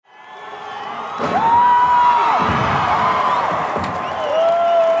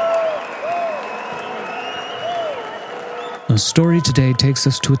The story today takes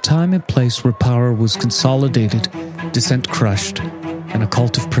us to a time and place where power was consolidated, dissent crushed, and a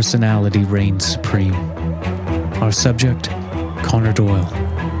cult of personality reigned supreme. Our subject, Connor Doyle,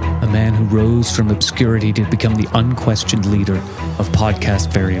 a man who rose from obscurity to become the unquestioned leader of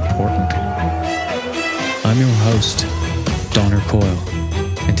podcast Very Important. I'm your host, Donner Coyle,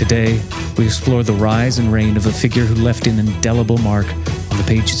 and today we explore the rise and reign of a figure who left an indelible mark on the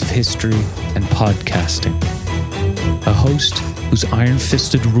pages of history and podcasting. A host whose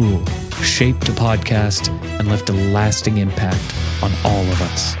iron-fisted rule shaped a podcast and left a lasting impact on all of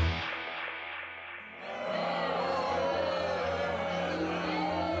us.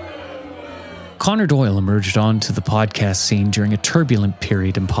 Connor Doyle emerged onto the podcast scene during a turbulent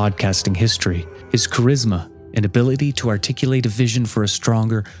period in podcasting history. His charisma and ability to articulate a vision for a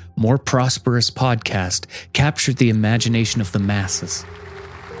stronger, more prosperous podcast captured the imagination of the masses.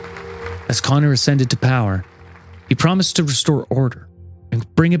 As Connor ascended to power, he promised to restore order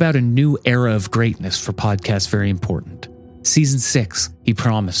and bring about a new era of greatness for podcasts Very Important. Season 6, he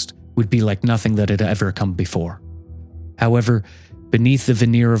promised, would be like nothing that had ever come before. However, beneath the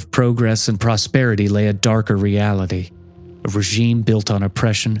veneer of progress and prosperity lay a darker reality, a regime built on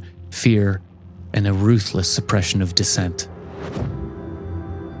oppression, fear, and a ruthless suppression of dissent.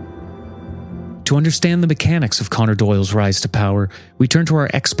 To understand the mechanics of Connor Doyle's rise to power, we turn to our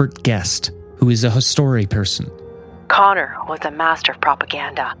expert guest, who is a history person. Connor was a master of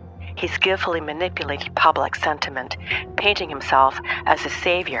propaganda. He skillfully manipulated public sentiment, painting himself as the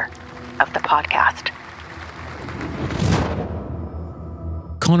savior of the podcast.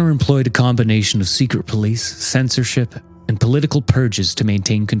 Connor employed a combination of secret police, censorship, and political purges to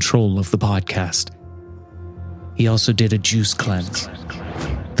maintain control of the podcast. He also did a juice cleanse.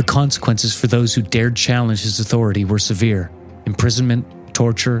 The consequences for those who dared challenge his authority were severe: imprisonment,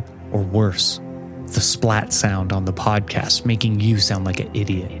 torture, or worse, the splat sound on the podcast, making you sound like an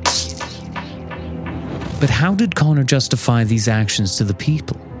idiot. But how did Connor justify these actions to the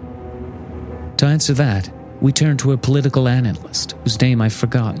people? To answer that, we turn to a political analyst whose name I've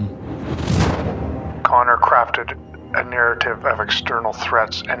forgotten. Connor crafted a narrative of external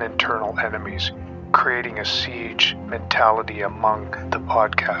threats and internal enemies, creating a siege mentality among the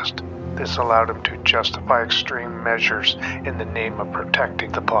podcast. This allowed him to justify extreme measures in the name of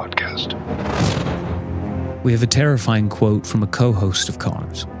protecting the podcast. We have a terrifying quote from a co-host of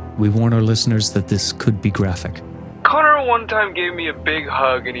Connor's. We warn our listeners that this could be graphic. Connor one time gave me a big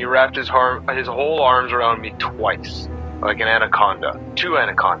hug and he wrapped his whole arms around me twice, like an anaconda, 2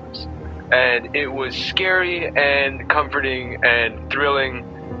 anacondas. And it was scary and comforting and thrilling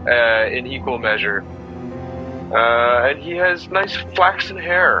in equal measure. And he has nice flaxen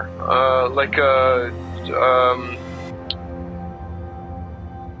hair, like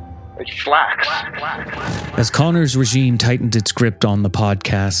flax. As Connor's regime tightened its grip on the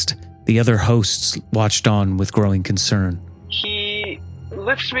podcast, the other hosts watched on with growing concern. He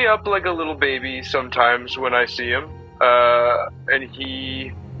lifts me up like a little baby sometimes when I see him, and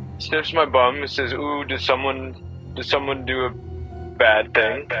he sniffs my bum and says, "Ooh, did someone do a bad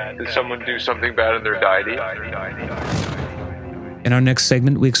thing? Did someone do something bad in their diety?" In our next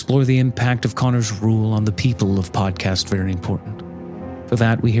segment, we explore the impact of Connor's rule on the people of podcast Very Important. For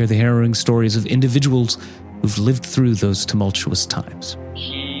that, we hear the harrowing stories of individuals who've lived through those tumultuous times.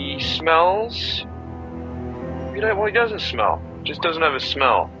 He smells... Well, he doesn't smell. Just doesn't have a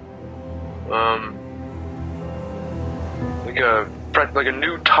smell. Like a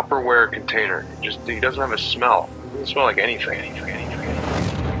new Tupperware container. He doesn't have a smell. He doesn't smell like anything.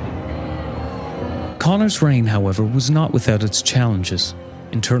 Connor's reign, however, was not without its challenges.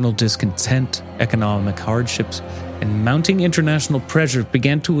 Internal discontent, economic hardships, and mounting international pressure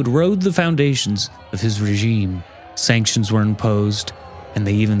began to erode the foundations of his regime. Sanctions were imposed, and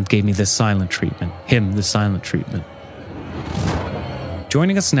they even gave me the silent treatment.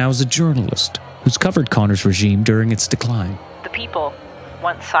 Joining us now is a journalist who's covered Connor's regime during its decline. The people,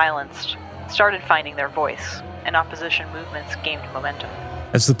 once silenced, started finding their voice, and opposition movements gained momentum.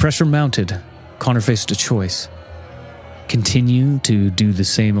 As the pressure mounted, Connor faced a choice. Continue to do the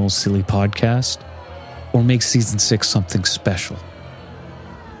same old silly podcast, or make season 6 something special.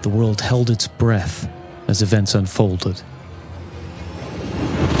 The world held its breath as events unfolded.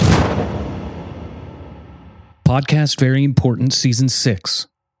 Podcast Very Important Season 6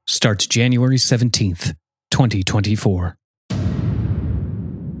 starts January 17th, 2024.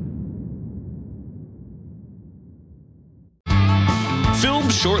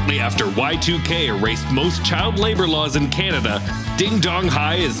 Films Shortly after Y2K erased most child labor laws in Canada, Ding Dong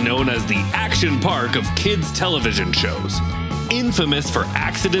High is known as the action park of kids' television shows. Infamous for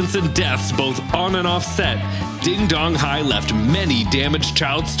accidents and deaths both on and off set, Ding Dong High left many damaged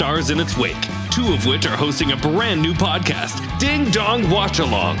child stars in its wake, 2 of which are hosting a brand new podcast, Ding Dong Watch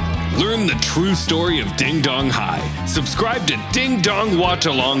Along. Learn the true story of Ding Dong High. Subscribe to Ding Dong Watch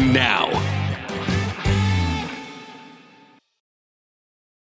Along now.